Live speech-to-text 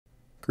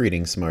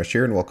Greetings, Marsh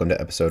here, and welcome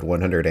to episode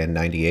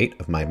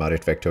 198 of my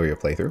modded Factorio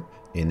playthrough.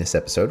 In this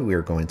episode, we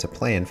are going to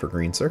plan for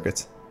green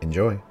circuits.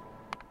 Enjoy.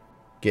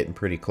 Getting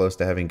pretty close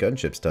to having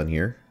gunships done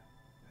here.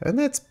 And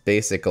that's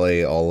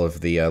basically all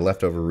of the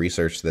leftover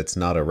research that's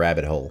not a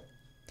rabbit hole.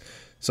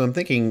 So I'm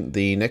thinking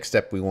the next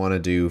step we want to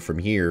do from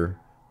here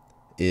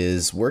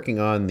is working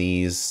on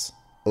these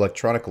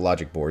electronic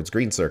logic boards,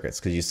 green circuits,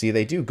 because you see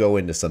they do go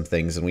into some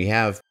things, and we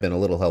have been a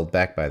little held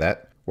back by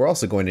that. We're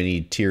also going to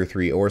need tier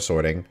 3 ore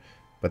sorting,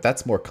 but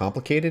that's more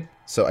complicated,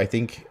 so I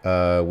think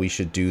we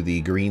should do the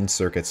green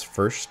circuits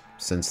first,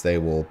 since they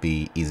will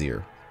be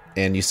easier.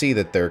 And you see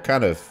that they're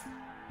kind of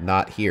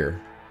not here,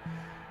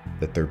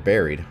 that they're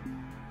buried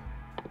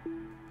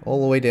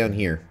all the way down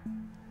here.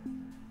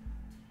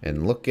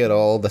 And look at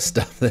all the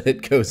stuff that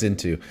it goes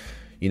into.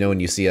 You know,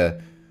 when you see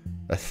a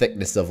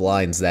thickness of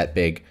lines that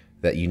big,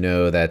 that you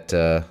know that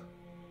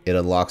it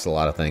unlocks a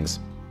lot of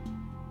things.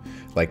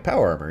 Like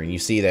power armor, and you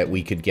see that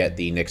we could get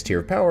the next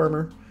tier of power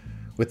armor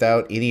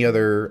without any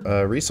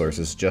other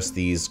resources, just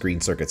these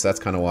green circuits. That's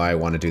kind of why I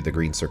want to do the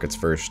green circuits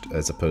first,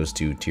 as opposed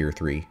to tier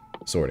 3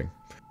 sorting.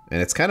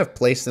 And it's kind of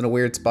placed in a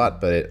weird spot,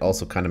 but it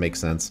also kind of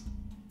makes sense.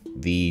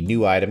 The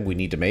new item we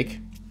need to make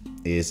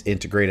is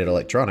integrated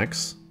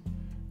electronics,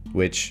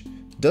 which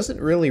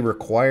doesn't really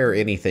require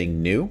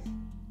anything new.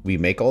 We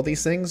make all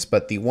these things,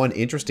 but the one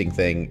interesting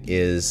thing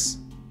is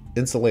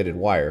insulated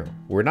wire.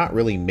 We're not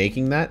really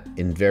making that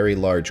in very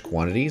large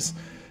quantities,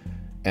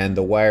 and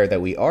the wire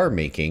that we are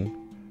making,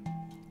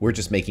 we're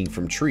just making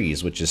from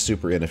trees, which is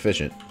super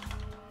inefficient.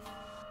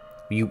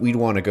 We'd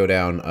want to go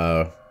down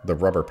the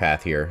rubber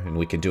path here, and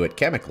we can do it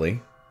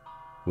chemically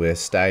with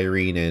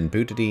styrene and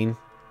butadiene,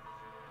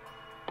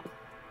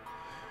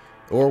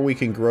 or we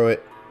can grow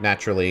it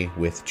naturally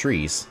with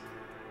trees.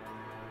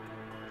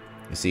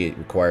 You see it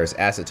requires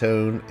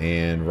acetone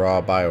and raw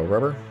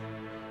bio-rubber,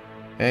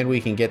 and we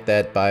can get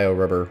that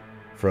bio-rubber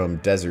from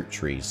desert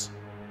trees.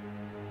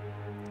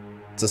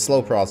 It's a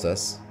slow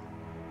process,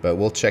 but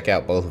we'll check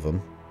out both of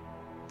them.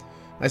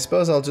 I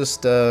suppose I'll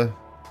just throw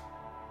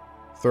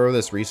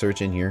this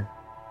research in here,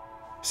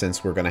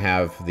 since we're going to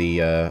have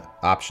the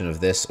option of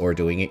this or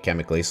doing it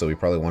chemically, so we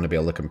probably want to be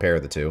able to compare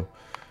the two,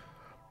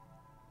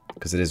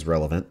 because it is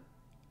relevant.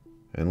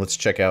 And let's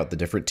check out the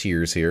different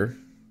tiers here.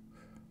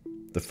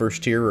 The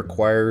first tier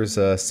requires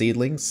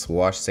seedlings,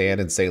 washed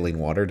sand, and saline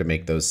water to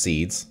make those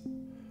seeds.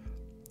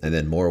 And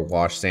then more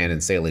washed sand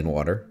and saline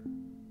water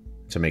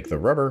to make the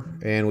rubber.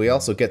 And we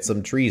also get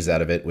some trees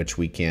out of it, which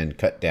we can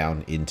cut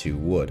down into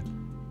wood.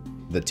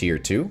 The tier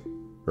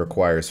 2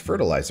 requires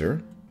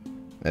fertilizer.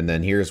 And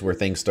then here's where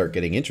things start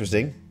getting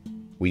interesting.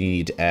 We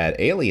need to add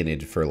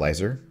alienated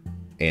fertilizer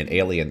and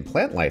alien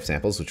plant life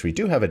samples, which we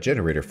do have a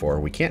generator for.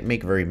 We can't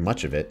make very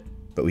much of it,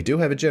 but we do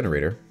have a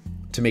generator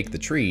to make the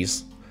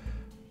trees.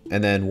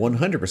 And then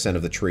 100%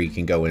 of the tree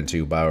can go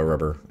into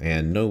bio-rubber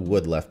and no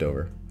wood left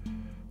over.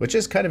 Which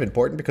is kind of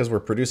important because we're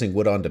producing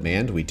wood on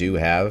demand. We do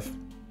have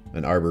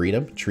an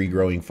arboretum, tree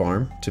growing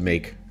farm to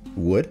make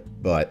wood,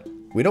 but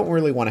we don't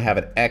really want to have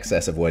an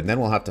excess of wood, and then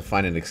we'll have to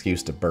find an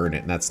excuse to burn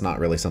it, and that's not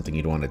really something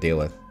you'd want to deal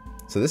with.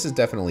 So this is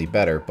definitely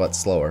better, but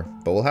slower,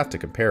 but we'll have to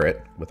compare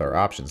it with our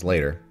options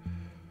later.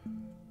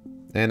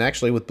 And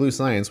actually with blue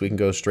science, we can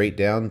go straight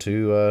down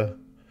to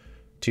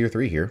tier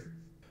 3 here,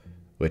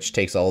 which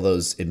takes all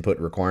those input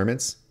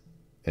requirements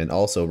and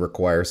also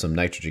requires some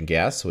nitrogen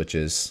gas, which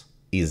is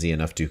easy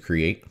enough to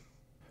create.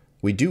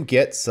 We do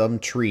get some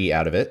tree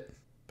out of it,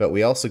 but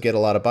we also get a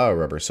lot of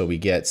bio-rubber, so we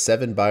get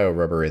 7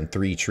 bio-rubber and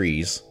 3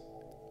 trees,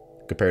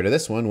 compared to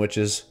this one, which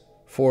is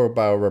 4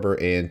 bio-rubber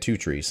and 2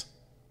 trees.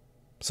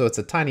 So it's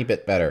a tiny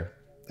bit better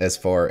as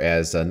far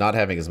as not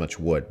having as much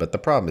wood, but the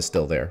problem is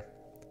still there,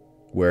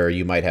 where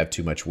you might have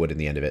too much wood in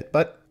the end of it.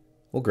 But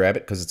we'll grab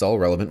it because it's all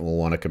relevant. We'll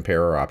want to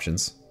compare our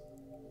options.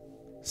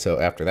 So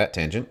after that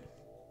tangent,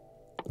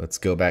 let's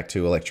go back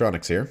to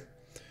electronics here.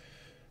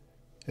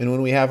 And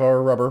when we have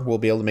our rubber, we'll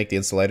be able to make the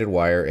insulated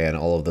wire and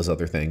all of those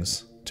other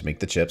things to make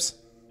the chips.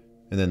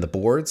 And then the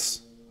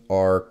boards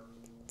are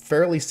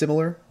fairly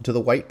similar to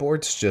the white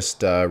boards,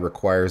 just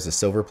requires a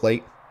silver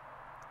plate.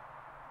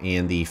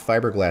 And the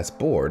fiberglass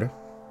board,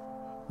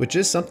 which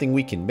is something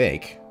we can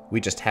make,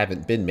 we just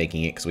haven't been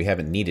making it because we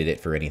haven't needed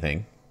it for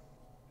anything.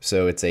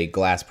 So it's a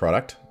glass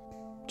product,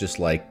 just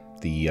like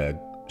the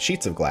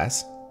sheets of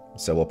glass.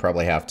 So we'll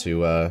probably have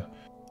to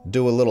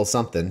do a little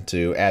something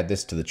to add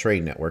this to the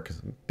trade network.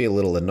 It'd be a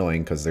little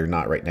annoying because they're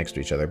not right next to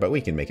each other, but we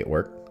can make it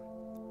work.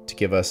 To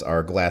give us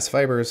our glass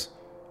fibers,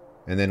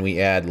 and then we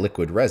add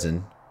liquid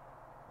resin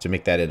to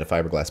make that into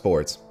fiberglass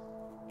boards.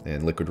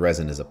 And liquid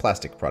resin is a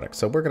plastic product,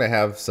 so we're going to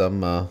have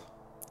some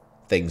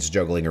things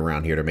juggling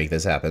around here to make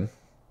this happen.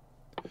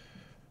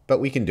 But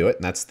we can do it,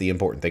 and that's the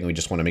important thing. We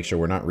just want to make sure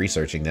we're not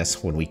researching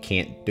this when we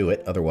can't do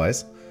it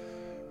otherwise.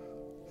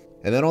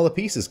 And then all the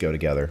pieces go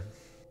together.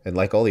 And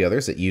like all the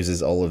others, it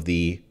uses all of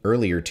the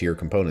earlier tier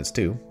components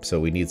too.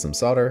 So we need some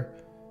solder,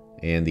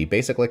 and the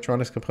basic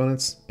electronics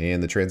components,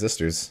 and the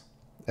transistors,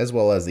 as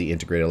well as the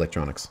integrated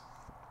electronics.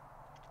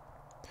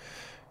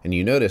 And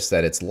you notice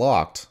that it's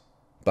locked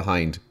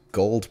behind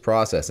gold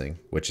processing,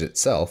 which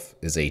itself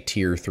is a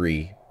tier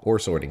 3 ore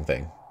sorting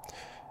thing.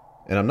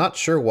 And I'm not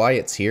sure why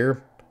it's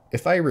here.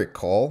 If I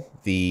recall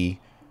the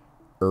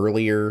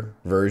earlier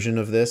version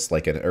of this,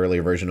 like an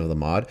earlier version of the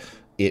mod,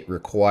 it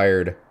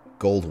required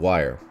gold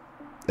wire.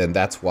 And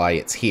that's why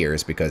it's here,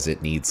 is because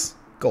it needs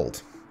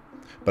gold.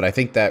 But I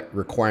think that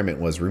requirement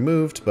was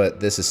removed, but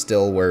this is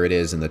still where it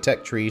is in the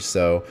tech tree,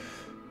 so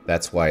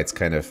that's why it's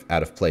kind of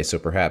out of place. So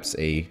perhaps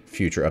a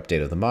future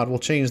update of the mod will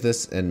change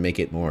this and make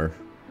it more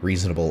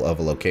reasonable of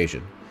a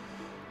location.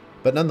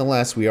 But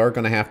nonetheless, we are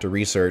going to have to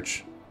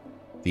research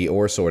the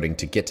ore sorting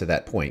to get to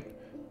that point.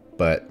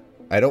 But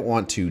I don't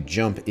want to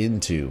jump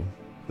into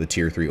the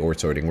tier 3 ore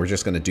sorting. We're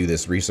just going to do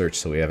this research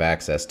so we have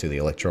access to the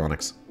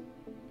electronics.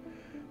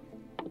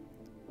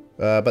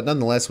 But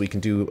nonetheless, we can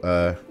do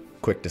a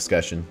quick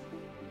discussion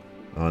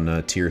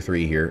on tier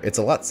 3 here. It's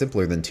a lot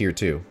simpler than tier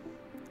 2,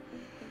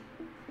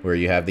 where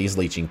you have these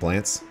leaching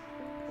plants,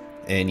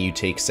 and you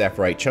take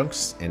sapphirite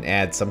chunks and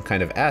add some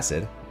kind of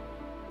acid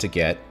to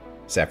get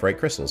sapphirite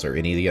crystals, or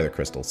any of the other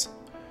crystals.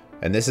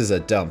 And this is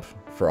a dump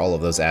for all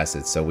of those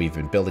acids, so we've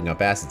been building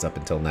up acids up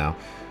until now.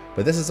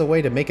 But this is a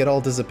way to make it all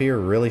disappear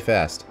really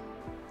fast.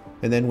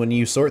 And then when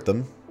you sort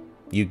them,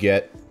 you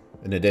get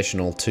an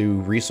additional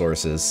 2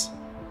 resources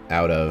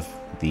out of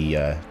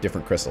the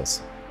different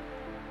crystals.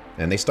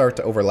 And they start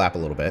to overlap a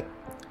little bit.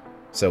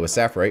 So with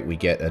sapphirite, we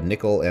get a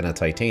nickel and a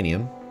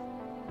titanium.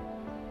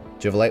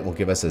 Jivolite will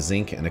give us a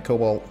zinc and a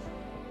cobalt.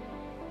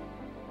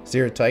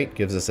 Ceratite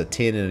gives us a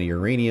tin and a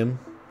uranium.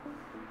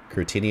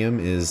 Cruthenium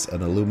is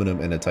an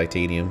aluminum and a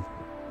titanium.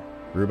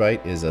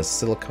 Rubite is a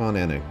silicon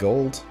and a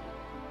gold.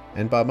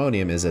 And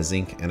bombonium is a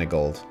zinc and a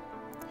gold.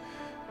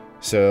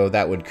 So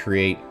that would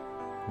create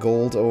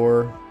gold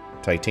ore,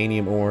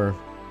 titanium ore,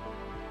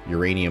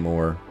 uranium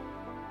ore,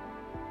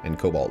 and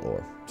cobalt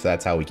ore. So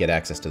that's how we get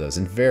access to those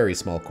in very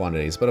small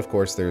quantities, but of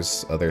course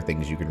there's other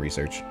things you can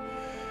research.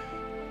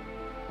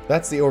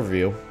 That's the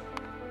overview.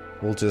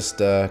 We'll just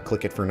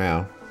click it for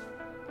now.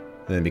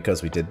 And then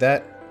because we did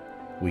that,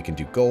 we can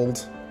do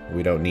gold.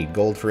 We don't need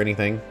gold for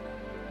anything.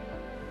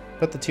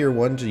 But the tier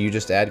 1, you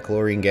just add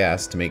chlorine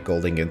gas to make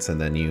gold ingots, and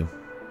then you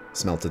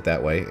smelt it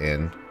that way.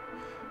 And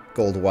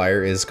gold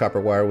wire is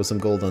copper wire with some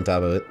gold on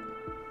top of it.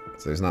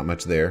 So there's not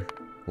much there.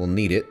 We'll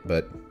need it,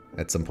 but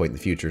at some point in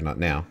the future, not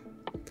now.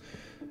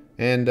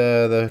 And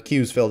the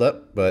queue's filled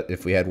up, but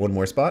if we had one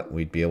more spot,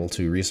 we'd be able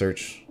to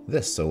research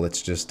this. So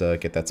let's just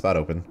get that spot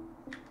open.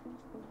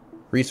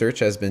 Research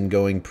has been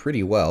going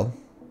pretty well.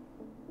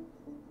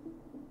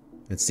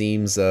 It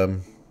seems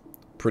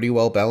pretty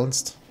well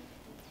balanced.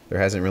 There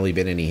hasn't really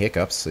been any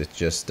hiccups. It's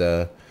just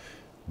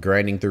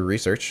grinding through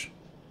research.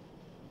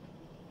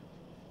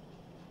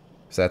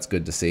 So that's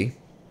good to see.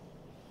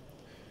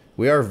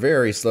 We are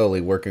very slowly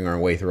working our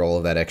way through all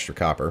of that extra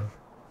copper.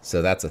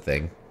 So that's a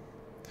thing.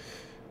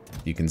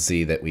 You can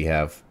see that we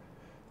have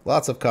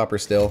lots of copper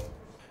still.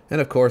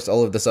 And of course,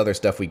 all of this other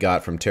stuff we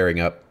got from tearing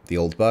up the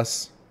old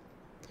bus.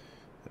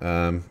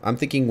 I'm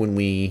thinking when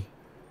we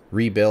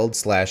rebuild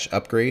 /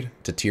 upgrade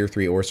to tier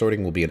 3 ore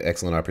sorting will be an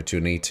excellent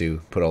opportunity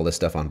to put all this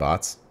stuff on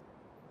bots.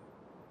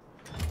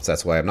 So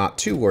that's why I'm not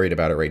too worried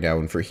about it right now.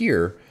 And for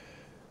here,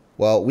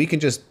 well, we can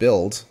just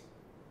build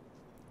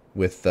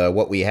with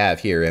what we have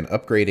here and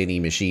upgrade any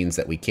machines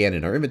that we can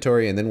in our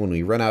inventory. And then when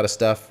we run out of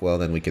stuff, well,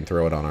 then we can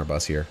throw it on our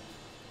bus here,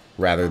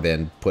 rather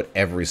than put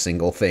every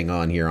single thing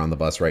on here on the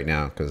bus right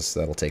now, because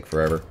that'll take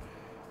forever.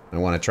 I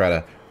want to try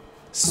to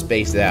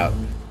space it out.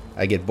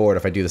 I get bored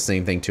if I do the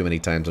same thing too many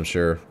times. I'm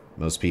sure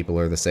most people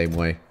are the same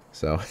way.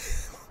 So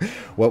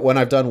when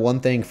I've done one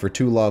thing for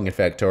too long in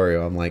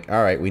Factorio, I'm like,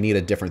 all right, we need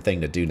a different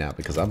thing to do now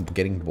because I'm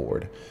getting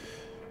bored.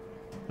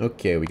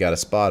 Okay, we got a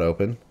spot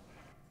open.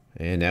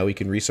 And now we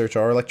can research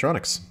our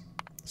electronics.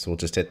 So we'll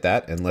just hit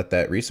that and let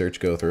that research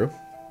go through.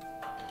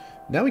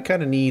 Now we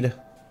kind of need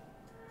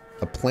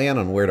a plan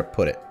on where to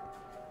put it.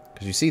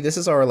 Because you see, this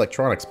is our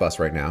electronics bus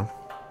right now.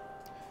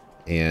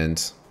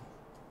 And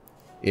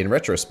in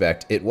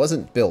retrospect, it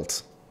wasn't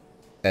built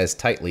as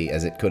tightly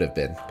as it could have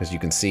been. Because you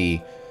can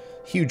see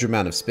huge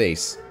amount of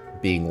space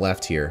being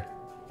left here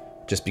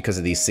just because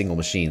of these single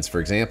machines. For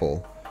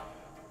example,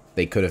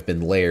 they could have been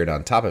layered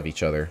on top of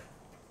each other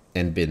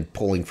and been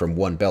pulling from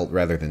one belt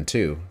rather than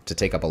two to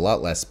take up a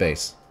lot less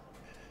space.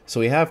 So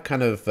we have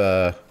kind of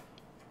a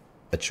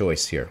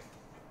choice here.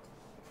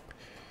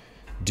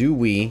 Do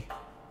we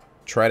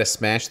try to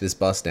smash this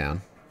bus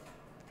down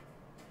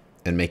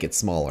and make it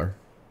smaller?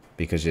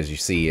 Because as you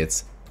see,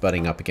 it's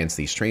butting up against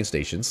these train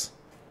stations.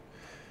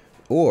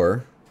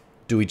 Or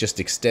do we just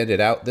extend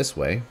it out this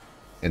way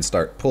and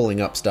start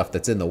pulling up stuff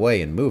that's in the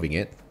way and moving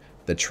it?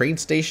 The train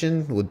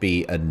station would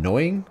be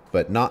annoying,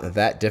 but not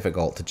that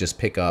difficult to just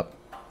pick up,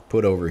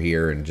 put over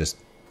here, and just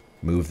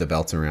move the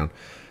belts around.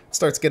 It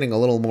starts getting a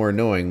little more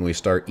annoying when we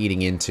start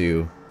eating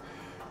into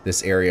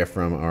this area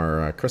from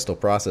our crystal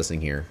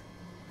processing here,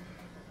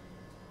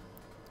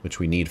 which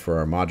we need for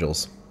our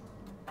modules.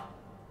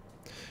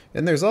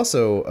 And there's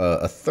also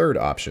a third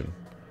option,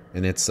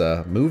 and it's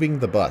moving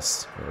the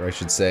bus, or I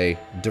should say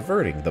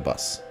diverting the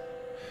bus,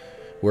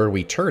 where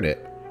we turn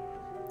it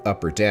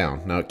up or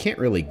down. Now, it can't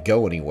really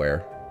go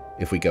anywhere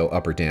if we go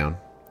up or down,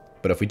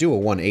 but if we do a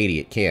 180,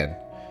 it can.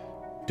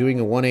 Doing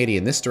a 180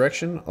 in this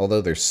direction,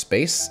 although there's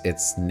space,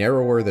 it's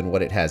narrower than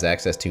what it has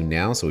access to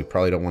now, so we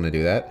probably don't want to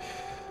do that.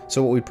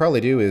 So what we'd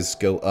probably do is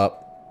go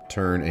up,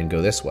 turn, and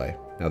go this way.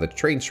 Now, the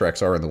train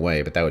tracks are in the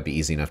way, but that would be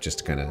easy enough just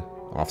to kind of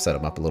offset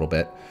them up a little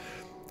bit.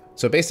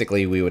 So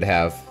basically, we would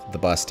have the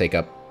bus take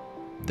up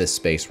this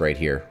space right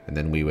here, and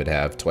then we would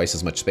have twice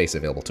as much space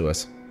available to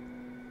us.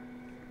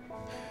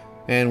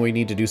 And we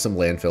need to do some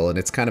landfill, and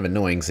it's kind of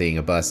annoying seeing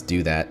a bus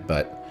do that,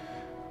 but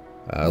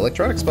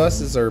electronics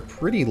buses are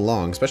pretty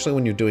long, especially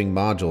when you're doing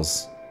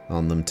modules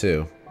on them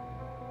too.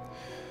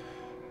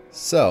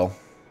 So,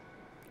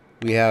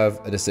 we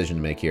have a decision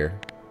to make here.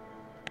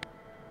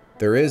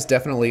 There is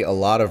definitely a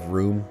lot of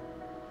room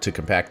to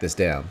compact this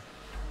down.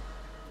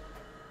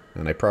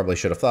 And I probably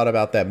should have thought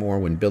about that more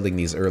when building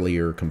these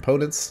earlier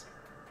components.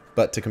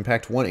 But to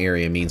compact one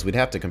area means we'd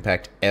have to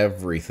compact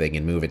everything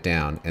and move it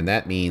down. And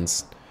that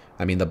means,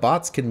 I mean, the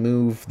bots can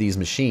move these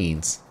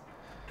machines,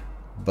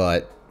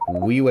 but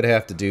we would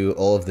have to do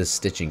all of this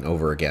stitching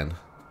over again.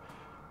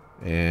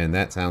 And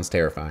that sounds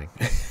terrifying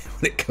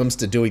when it comes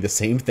to doing the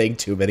same thing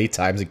too many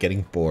times and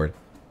getting bored.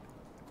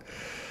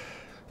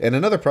 And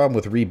another problem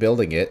with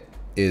rebuilding it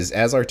is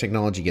as our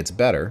technology gets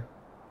better,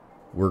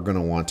 we're going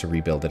to want to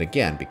rebuild it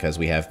again because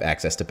we have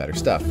access to better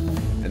stuff.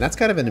 And that's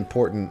kind of an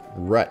important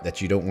rut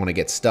that you don't want to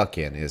get stuck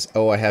in is,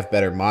 oh, I have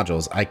better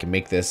modules. I can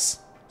make this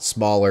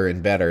smaller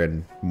and better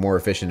and more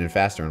efficient and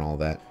faster and all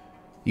that.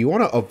 You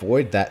want to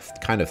avoid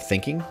that kind of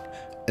thinking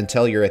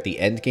until you're at the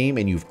end game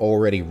and you've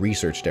already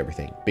researched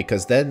everything,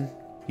 because then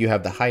you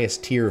have the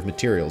highest tier of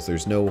materials.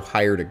 There's no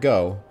higher to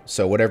go,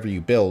 so whatever you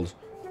build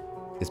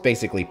is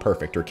basically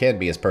perfect, or can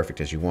be as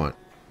perfect as you want.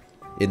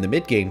 In the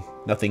mid game,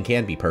 nothing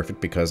can be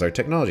perfect because our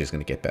technology is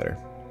going to get better.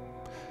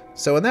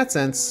 So in that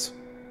sense,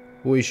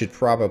 we should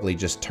probably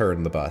just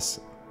turn the bus.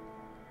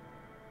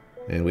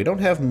 And we don't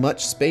have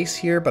much space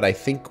here, but I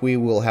think we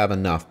will have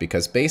enough,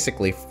 because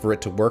basically for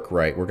it to work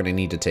right, we're going to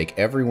need to take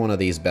every one of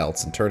these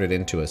belts and turn it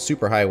into a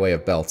superhighway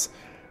of belts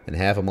and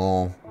have them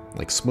all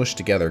like smushed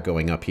together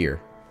going up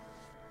here.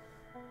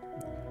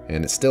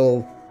 And it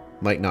still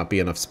might not be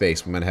enough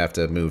space. We might have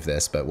to move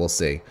this, but we'll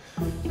see.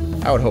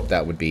 I would hope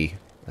that would be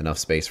enough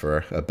space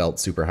for a belt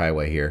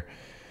superhighway here.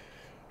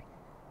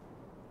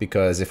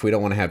 Because if we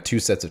don't want to have two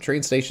sets of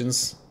train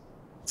stations,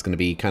 it's going to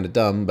be kind of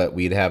dumb, but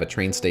we'd have a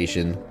train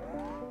station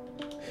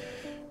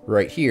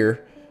right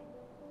here,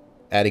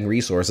 adding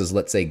resources,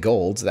 let's say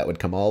golds, that would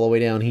come all the way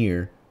down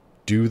here,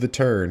 do the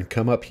turn,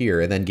 come up here,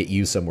 and then get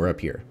used somewhere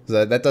up here.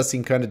 So that does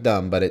seem kind of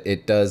dumb, but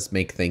it does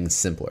make things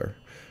simpler.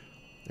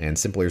 And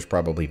simpler is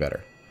probably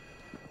better.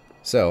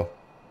 So,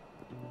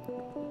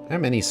 how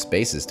many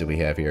spaces do we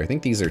have here? I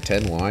think these are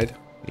 10 wide.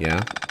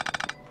 Yeah.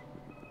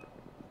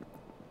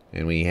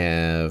 And we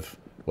have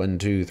 1,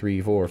 2,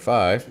 3, 4,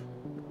 5.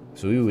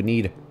 So we would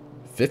need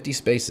 50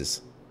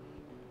 spaces.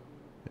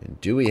 And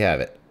do we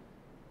have it?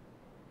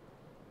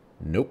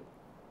 Nope.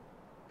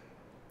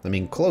 I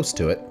mean, close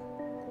to it.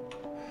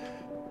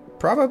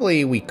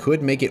 Probably we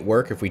could make it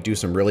work if we do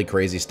some really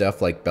crazy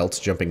stuff like belts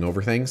jumping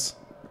over things.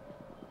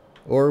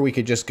 Or we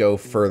could just go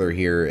further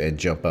here and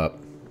jump up.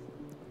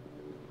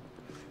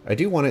 I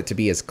do want it to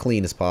be as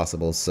clean as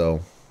possible, so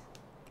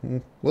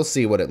we'll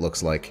see what it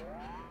looks like.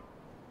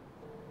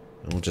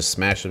 And we'll just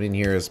smash them in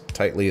here as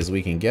tightly as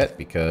we can get,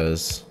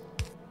 because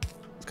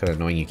it's kind of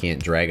annoying you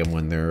can't drag them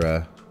when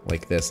they're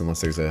like this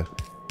unless there's a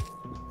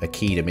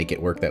key to make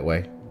it work that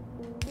way.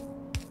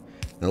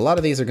 And a lot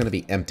of these are going to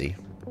be empty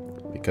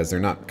because they're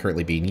not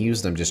currently being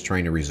used. I'm just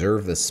trying to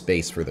reserve the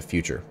space for the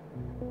future.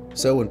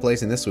 So when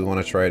placing this, we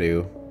want to try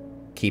to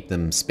keep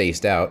them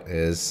spaced out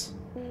as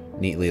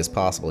neatly as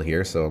possible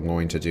here. So I'm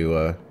going to do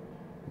a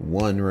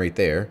 1 right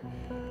there.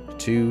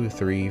 2,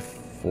 3,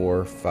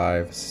 4,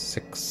 5,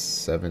 6,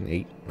 7,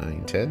 8,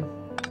 9, 10.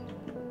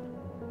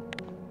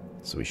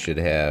 So we should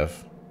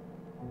have,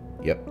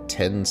 yep,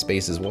 10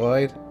 spaces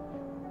wide.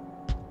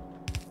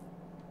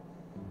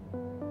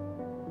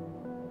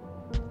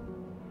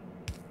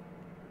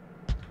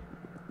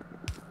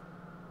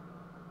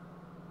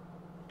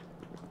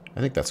 I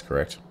think that's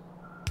correct.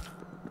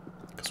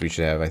 Because we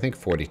should have, I think,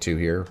 42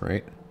 here,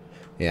 right?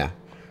 Yeah.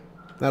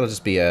 That'll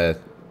just be a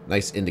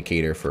nice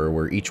indicator for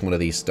where each one of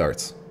these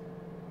starts.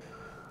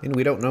 And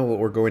we don't know what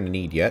we're going to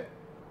need yet.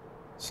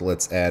 So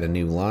let's add a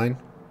new line.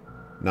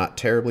 Not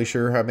terribly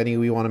sure how many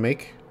we want to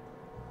make,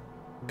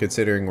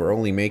 considering we're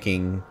only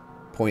making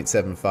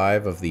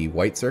 0.75 of the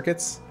white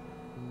circuits,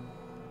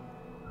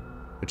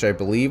 which I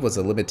believe was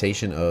a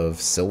limitation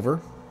of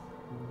silver.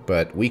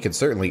 But we could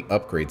certainly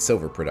upgrade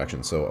silver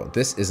production, so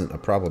this isn't a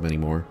problem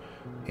anymore.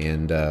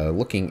 And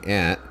looking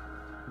at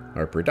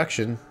our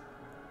production,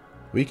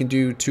 we can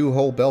do 2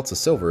 whole belts of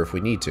silver if we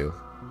need to.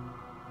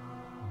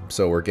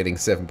 So we're getting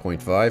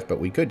 7.5, but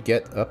we could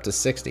get up to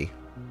 60.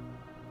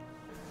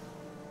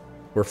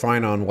 We're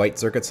fine on white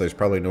circuits, so there's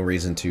probably no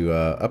reason to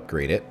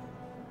upgrade it.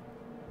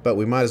 But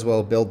we might as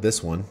well build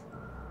this one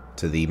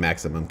to the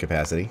maximum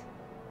capacity.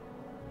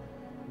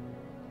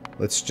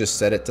 Let's just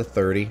set it to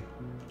 30.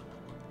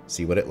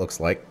 see what it looks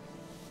like.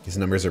 These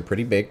numbers are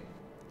pretty big.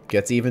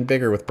 Gets even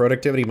bigger with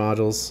productivity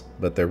modules,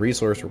 but the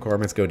resource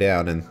requirements go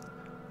down, and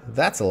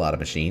that's a lot of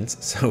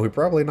machines, so we're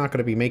probably not going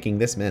to be making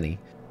this many,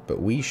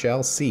 but we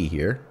shall see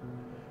here.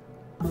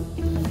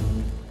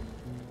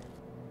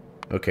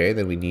 Okay,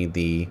 then we need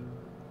the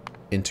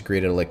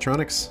integrated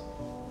electronics.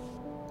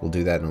 We'll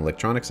do that in an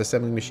electronics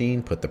assembly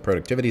machine, put the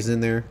productivities in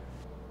there,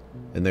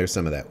 and there's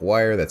some of that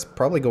wire that's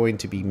probably going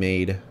to be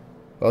made.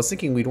 Well, I was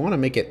thinking we'd want to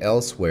make it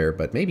elsewhere,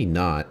 but maybe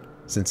not,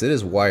 since it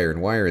is wire,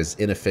 and wire is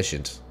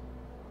inefficient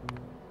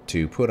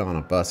to put on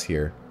a bus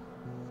here.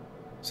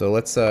 So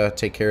let's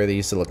take care of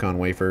these silicon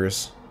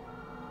wafers.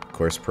 Of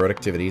course,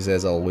 productivities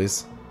as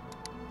always.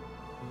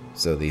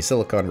 So the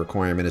silicon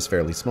requirement is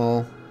fairly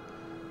small.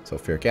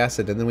 Sulfuric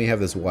acid, and then we have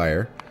this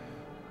wire.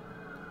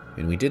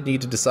 And we did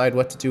need to decide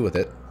what to do with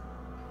it.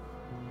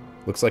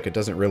 Looks like it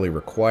doesn't really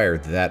require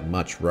that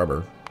much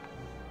rubber.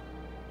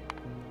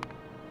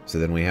 So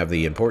then we have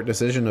the important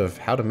decision of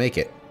how to make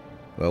it.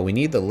 Well, we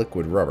need the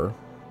liquid rubber,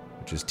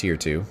 which is tier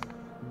 2.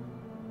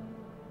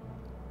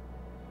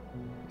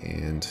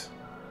 And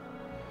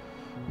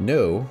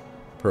no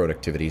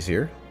productivities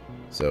here.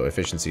 So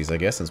efficiencies, I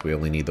guess, since we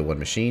only need the one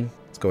machine.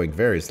 It's going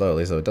very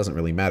slowly, so it doesn't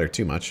really matter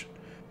too much.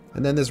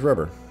 And then there's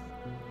rubber,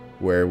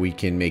 where we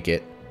can make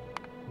it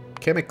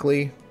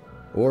chemically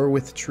or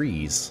with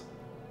trees.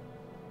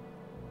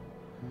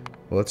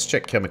 Well, let's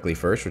check chemically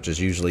first, which is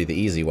usually the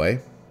easy way.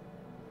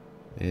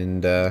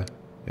 And yeah,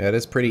 it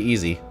is pretty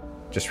easy.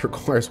 Just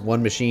requires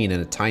one machine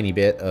and a tiny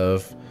bit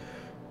of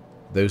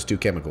those two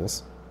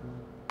chemicals.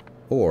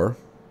 Or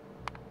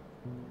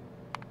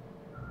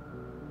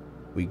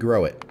we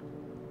grow it.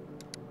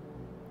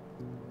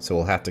 So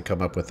we'll have to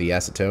come up with the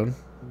acetone.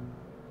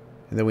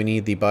 And then we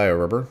need the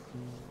biorubber.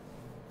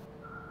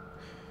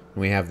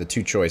 We have the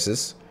two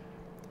choices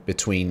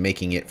between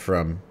making it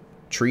from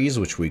trees,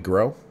 which we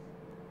grow,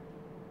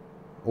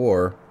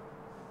 or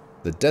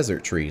the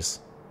desert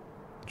trees,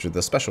 which are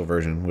the special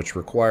version, which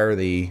require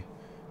the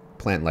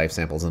plant life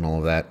samples and all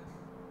of that.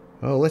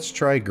 Oh, let's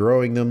try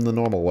growing them the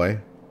normal way.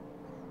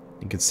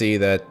 You can see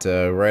that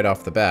right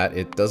off the bat,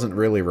 it doesn't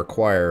really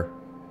require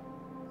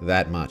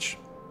that much.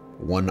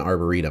 One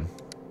arboretum.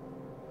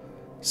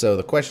 So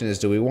the question is,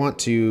 do we want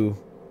to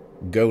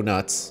go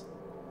nuts,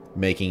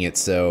 making it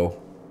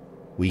so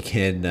we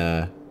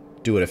can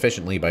do it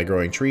efficiently by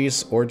growing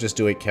trees, or just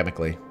do it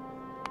chemically?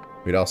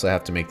 We'd also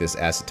have to make this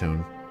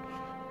acetone,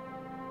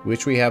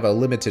 which we have a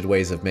limited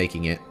ways of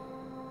making it.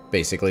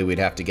 Basically, we'd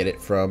have to get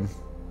it from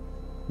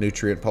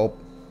nutrient pulp,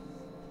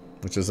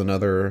 which is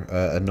another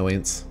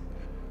annoyance.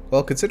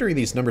 Well, considering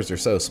these numbers are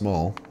so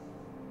small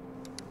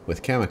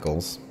with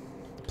chemicals,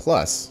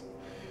 plus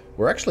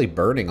we're actually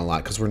burning a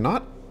lot because we're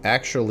not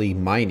actually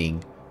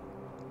mining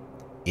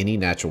any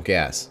natural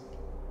gas.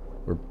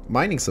 We're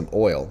mining some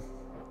oil.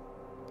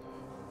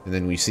 And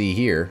then we see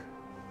here,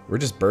 we're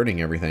just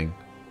burning everything.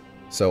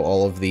 So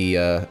all of the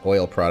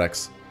oil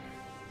products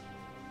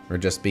are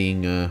just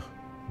being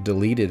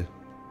deleted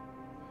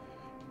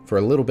for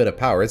a little bit of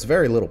power. It's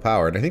very little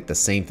power, and I think the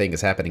same thing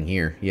is happening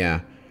here.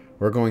 Yeah,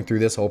 we're going through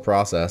this whole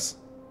process.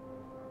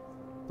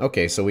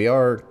 Okay, so we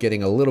are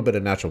getting a little bit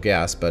of natural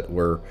gas, but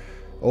we're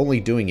only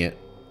doing it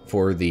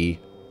for the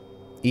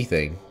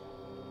ethane.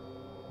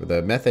 Where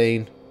the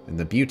methane and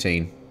the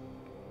butane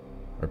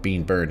are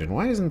being burned. And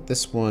why isn't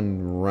this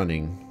one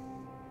running?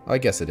 I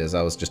guess it is.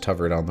 I was just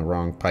hovering on the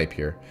wrong pipe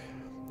here.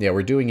 Yeah,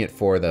 we're doing it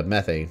for the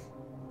methane.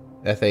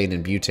 Ethane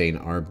and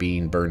butane are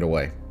being burned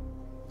away.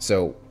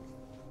 So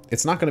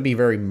it's not going to be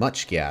very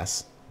much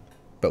gas,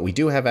 but we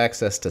do have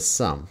access to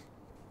some.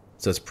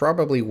 So it's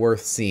probably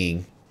worth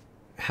seeing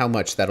how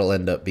much that'll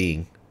end up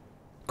being.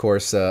 Of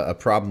course, a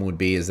problem would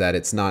be is that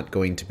it's not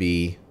going to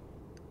be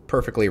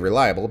perfectly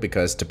reliable,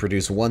 because to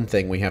produce one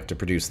thing we have to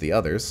produce the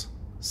others.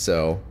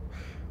 So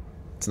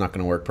it's not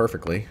going to work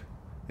perfectly.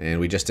 And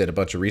we just did a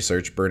bunch of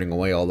research burning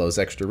away all those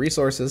extra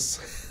resources.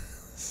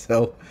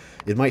 So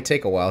it might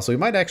take a while. So we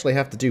might actually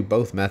have to do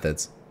both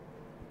methods.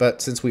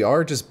 But since we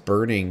are just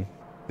burning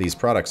these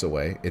products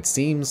away, it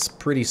seems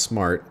pretty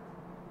smart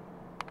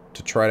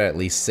to try to at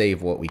least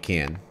save what we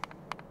can.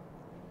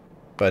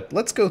 But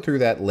let's go through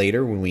that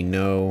later when we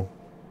know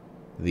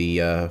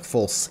the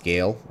full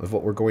scale of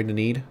what we're going to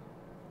need,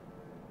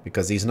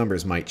 because these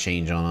numbers might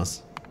change on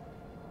us.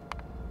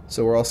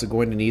 So we're also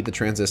going to need the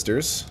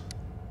transistors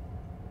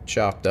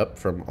chopped up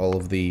from all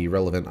of the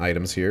relevant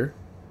items here.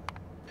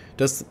 It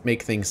does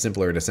make things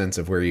simpler in a sense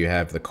of where you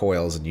have the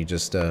coils and you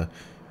just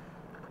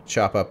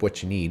chop up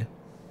what you need.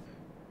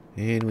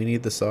 And we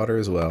need the solder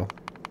as well.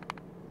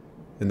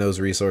 And those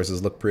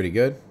resources look pretty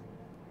good.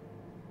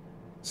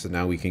 So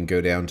now we can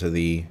go down to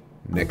the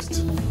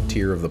next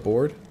tier of the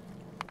board.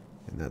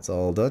 And that's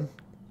all done.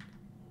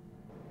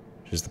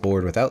 Just the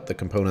board without the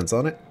components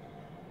on it.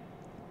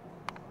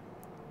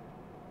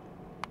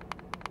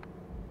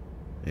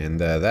 And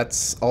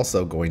that's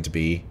also going to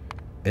be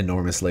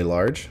enormously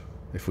large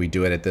if we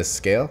do it at this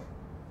scale.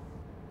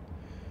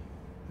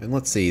 And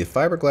let's see, the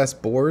fiberglass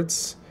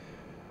boards,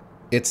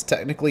 it's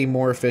technically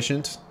more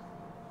efficient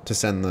to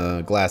send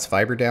the glass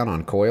fiber down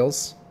on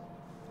coils.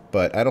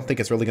 but I don't think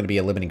it's really going to be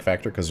a limiting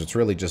factor because it's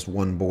really just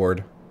one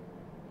board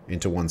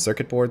into one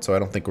circuit board, so I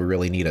don't think we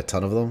really need a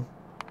ton of them.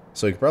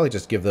 So we could probably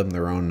just give them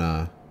their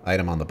own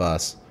item on the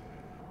bus.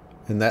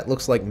 And that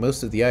looks like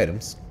most of the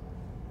items,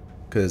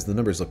 because the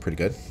numbers look pretty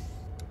good.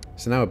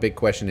 So now a big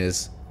question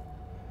is,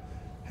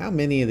 how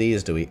many of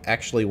these do we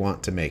actually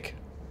want to make?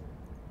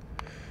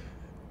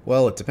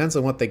 Well, it depends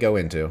on what they go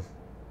into.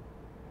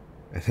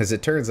 And as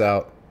it turns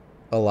out,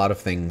 a lot of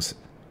things,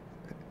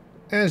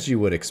 as you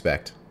would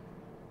expect.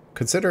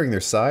 Considering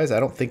their size, I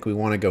don't think we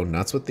want to go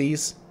nuts with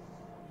these.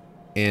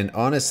 And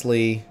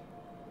honestly,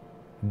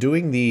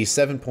 doing the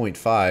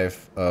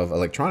 7.5 of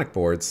electronic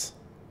boards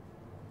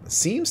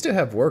seems to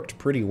have worked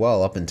pretty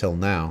well up until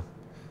now.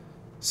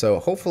 So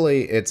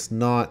hopefully it's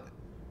not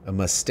a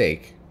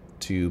mistake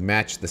to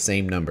match the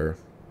same number.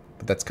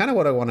 But that's kind of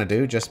what I want to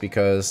do, just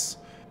because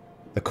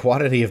the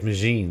quantity of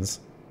machines...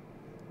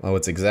 Oh,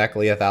 it's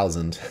exactly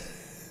 1,000.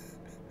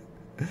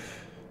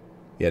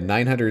 Yeah,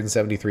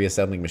 973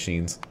 assembling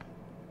machines.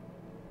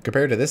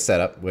 Compared to this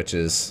setup, which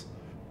is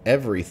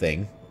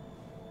everything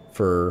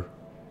for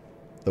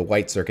the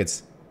white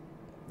circuits,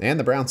 and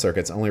the brown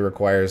circuits only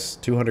requires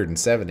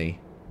 270,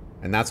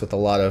 and that's with a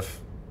lot of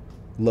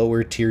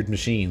lower tiered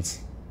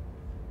machines.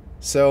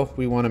 So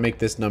we want to make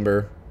this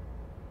number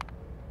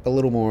a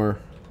little more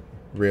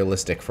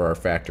realistic for our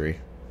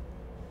factory.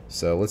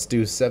 So let's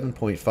do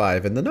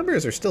 7.5, and the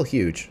numbers are still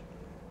huge,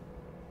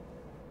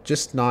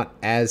 just not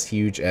as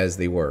huge as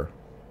they were.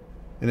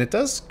 And it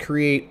does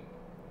create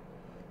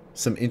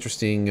some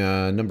interesting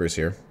numbers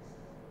here.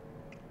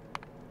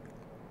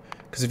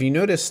 Because if you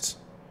noticed,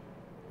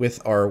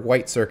 with our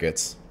white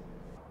circuits,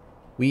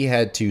 we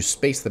had to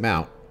space them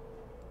out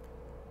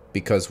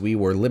because we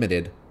were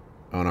limited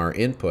on our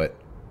input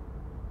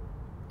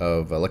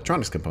of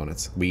electronics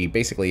components. We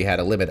basically had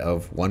a limit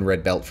of one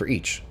red belt for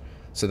each.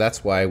 So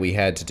that's why we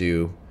had to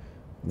do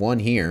one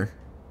here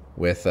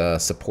with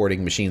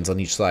supporting machines on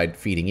each side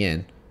feeding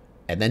in,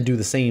 and then do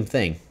the same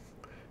thing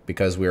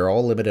because we are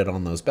all limited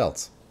on those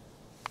belts.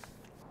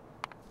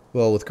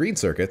 Well, with green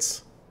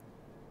circuits,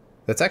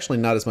 that's actually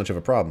not as much of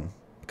a problem,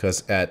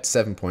 because at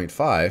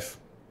 7.5,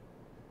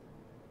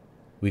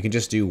 we can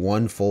just do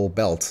one full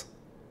belt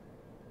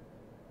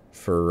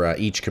for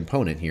each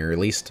component here, at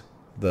least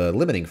the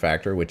limiting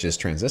factor, which is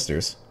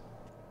transistors,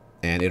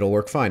 and it'll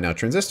work fine. Now,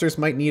 transistors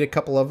might need a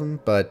couple of them,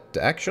 but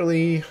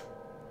actually,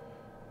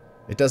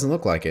 it doesn't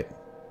look like it.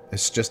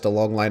 It's just a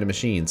long line of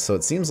machines, so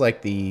it seems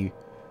like the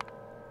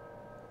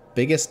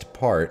biggest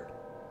part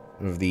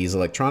of these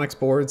electronics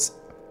boards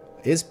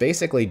is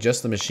basically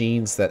just the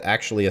machines that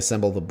actually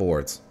assemble the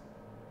boards.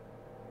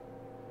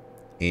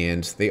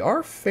 And they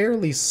are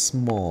fairly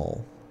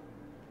small.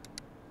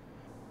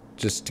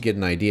 Just to get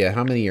an idea,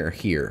 how many are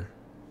here?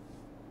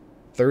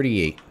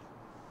 38.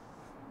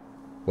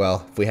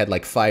 Well, if we had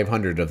like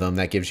 500 of them,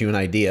 that gives you an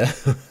idea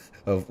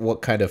of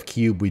what kind of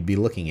cube we'd be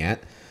looking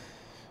at.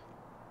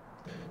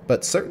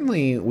 But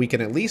certainly we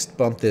can at least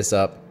bump this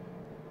up.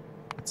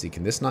 Let's see,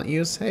 can this not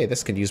use? Hey,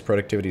 this can use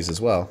productivities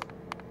as well.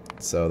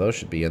 So those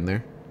should be in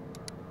there.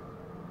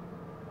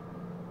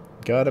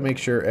 Gotta make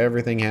sure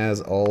everything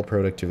has all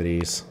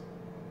productivities.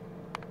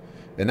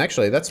 And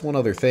actually, that's one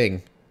other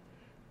thing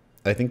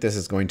I think this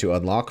is going to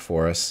unlock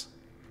for us,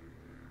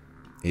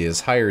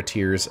 is higher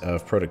tiers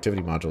of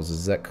productivity modules.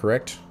 Is that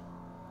correct?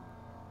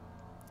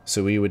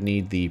 So we would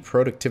need the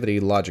productivity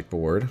logic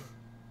board,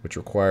 which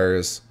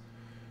requires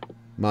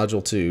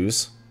module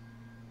 2s.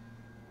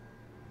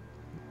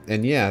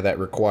 And yeah, that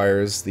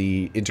requires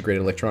the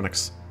integrated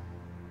electronics.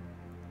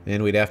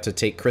 And we'd have to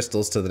take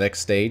crystals to the next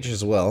stage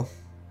as well.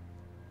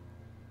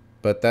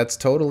 But that's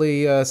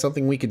totally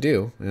something we could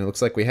do, and it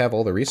looks like we have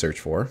all the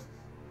research for.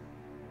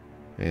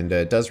 And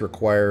it does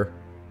require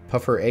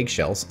puffer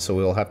eggshells, so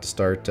we'll have to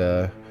start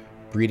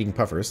breeding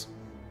puffers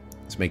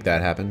to make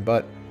that happen.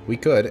 But we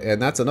could, and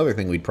that's another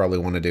thing we'd probably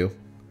want to do,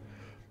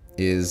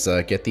 is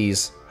get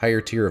these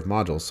higher tier of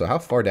modules. So how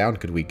far down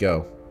could we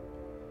go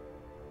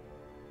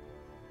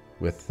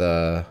with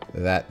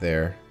that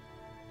there?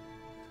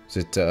 Is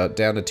it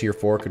down to tier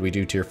 4? Could we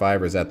do tier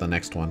 5, or is that the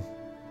next one?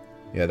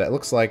 Yeah, that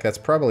looks like that's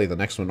probably the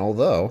next one,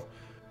 although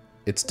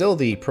it's still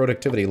the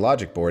productivity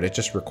logic board. It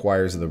just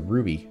requires the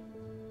ruby,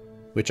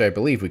 which I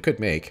believe we could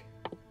make.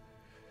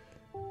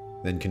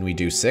 Then can we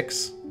do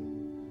 6?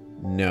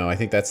 No, I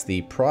think that's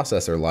the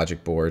processor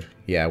logic board.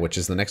 Yeah, which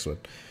is the next one.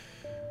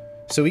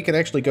 So we can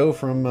actually go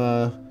from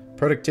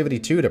productivity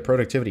 2 to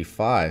productivity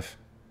 5,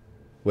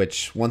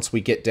 which once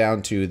we get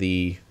down to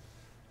the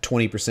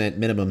 20%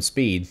 minimum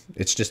speed,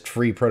 it's just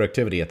free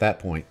productivity at that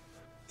point.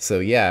 So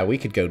yeah, we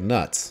could go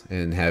nuts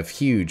and have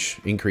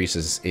huge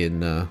increases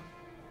in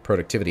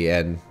productivity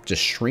and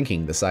just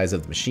shrinking the size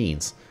of the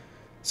machines,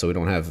 so we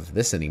don't have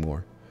this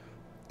anymore.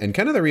 And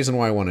kind of the reason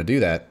why I want to do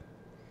that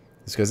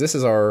is because this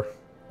is our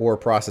ore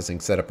processing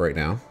setup right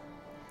now,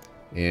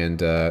 and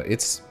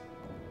it's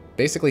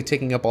basically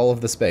taking up all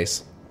of the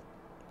space.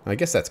 I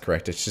guess that's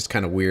correct. It's just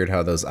kind of weird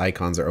how those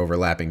icons are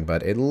overlapping,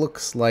 but it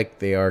looks like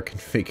they are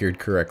configured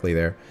correctly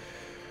there.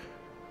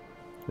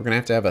 we're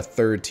going to have a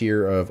third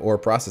tier of ore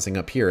processing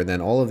up here, and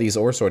then all of these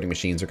ore sorting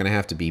machines are going to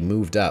have to be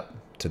moved up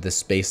to this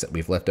space that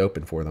we've left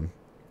open for them,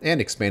 and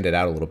expanded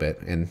out a little bit.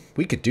 And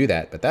we could do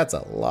that, but that's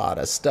a lot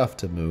of stuff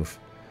to move.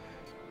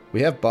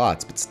 We have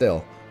bots, but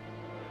still,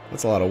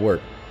 that's a lot of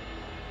work.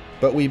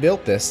 But we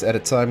built this at a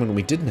time when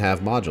we didn't have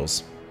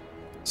modules.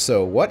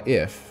 So what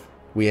if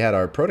we had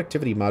our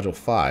productivity module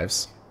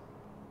 5s,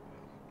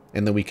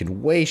 and then we could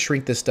way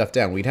shrink this stuff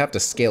down? We'd have to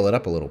scale it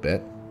up a little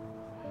bit.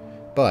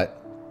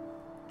 But,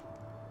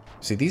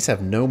 see, these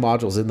have no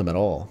modules in them at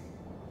all.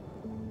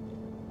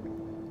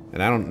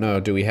 And I don't know,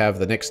 do we have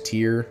the next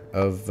tier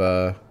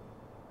of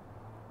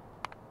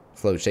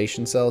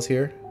flotation cells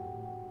here?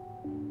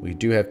 We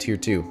do have tier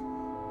 2,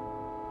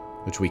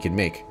 which we can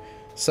make.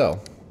 So,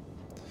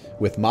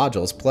 with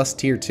modules plus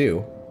tier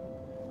 2,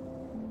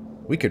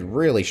 we could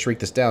really shrink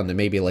this down to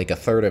maybe like a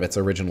third of its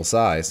original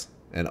size,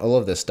 and all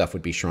of this stuff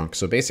would be shrunk.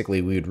 So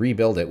basically we would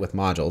rebuild it with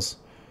modules,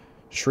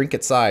 shrink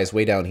its size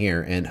way down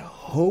here, and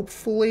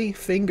hopefully,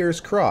 fingers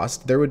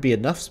crossed, there would be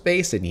enough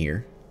space in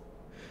here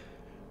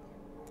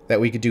that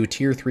we could do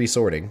tier 3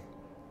 sorting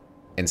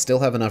and still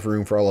have enough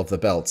room for all of the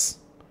belts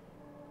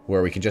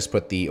where we can just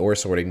put the ore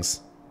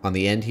sortings on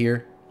the end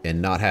here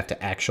and not have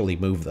to actually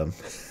move them.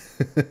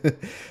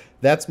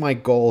 That's my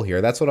goal here.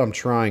 That's what I'm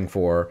trying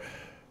for,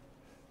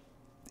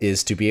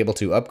 is to be able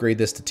to upgrade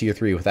this to tier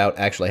 3 without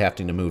actually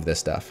having to move this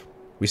stuff.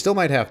 We still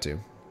might have to,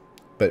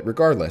 but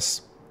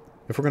regardless,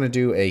 if we're going to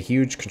do a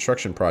huge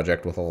construction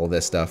project with all of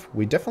this stuff,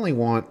 we definitely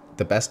want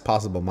the best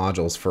possible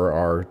modules for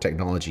our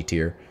technology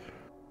tier.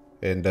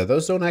 And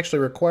those don't actually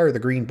require the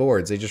green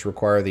boards, they just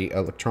require the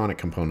electronic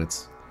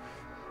components.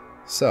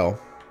 So,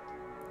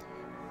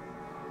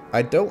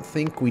 I don't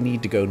think we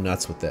need to go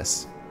nuts with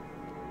this.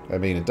 I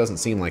mean, it doesn't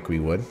seem like we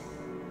would.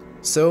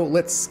 So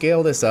let's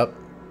scale this up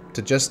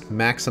to just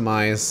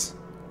maximize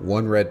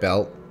one red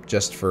belt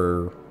just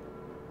for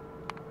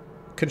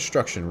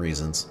construction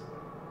reasons.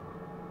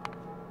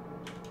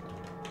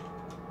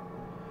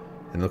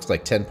 And it looks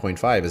like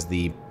 10.5 is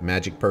the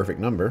magic perfect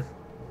number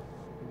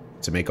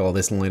to make all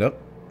this line up.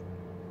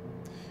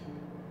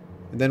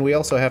 And then we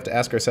also have to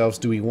ask ourselves,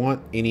 do we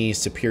want any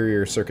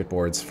superior circuit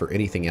boards for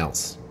anything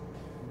else?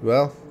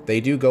 Well, they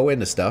do go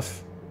into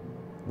stuff.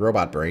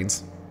 Robot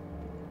brains.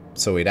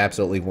 So we'd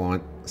absolutely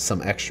want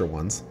some extra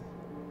ones.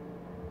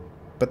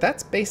 But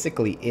that's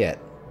basically it.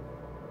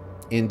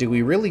 And do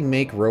we really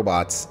make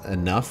robots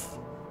enough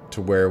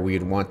to where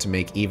we'd want to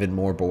make even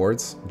more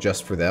boards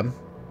just for them?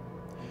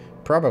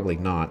 Probably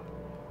not.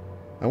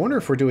 I wonder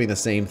if we're doing the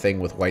same thing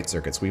with white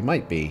circuits. We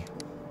might be.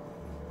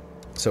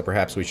 So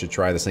perhaps we should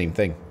try the same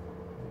thing.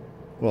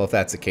 Well, if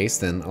that's the case,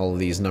 then all of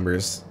these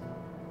numbers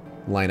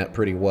line up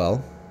pretty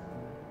well.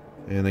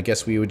 And I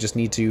guess we would just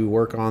need to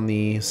work on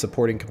the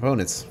supporting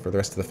components for the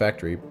rest of the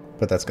factory.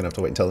 But that's going to have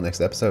to wait until the next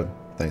episode.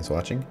 Thanks for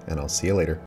watching, and I'll see you later.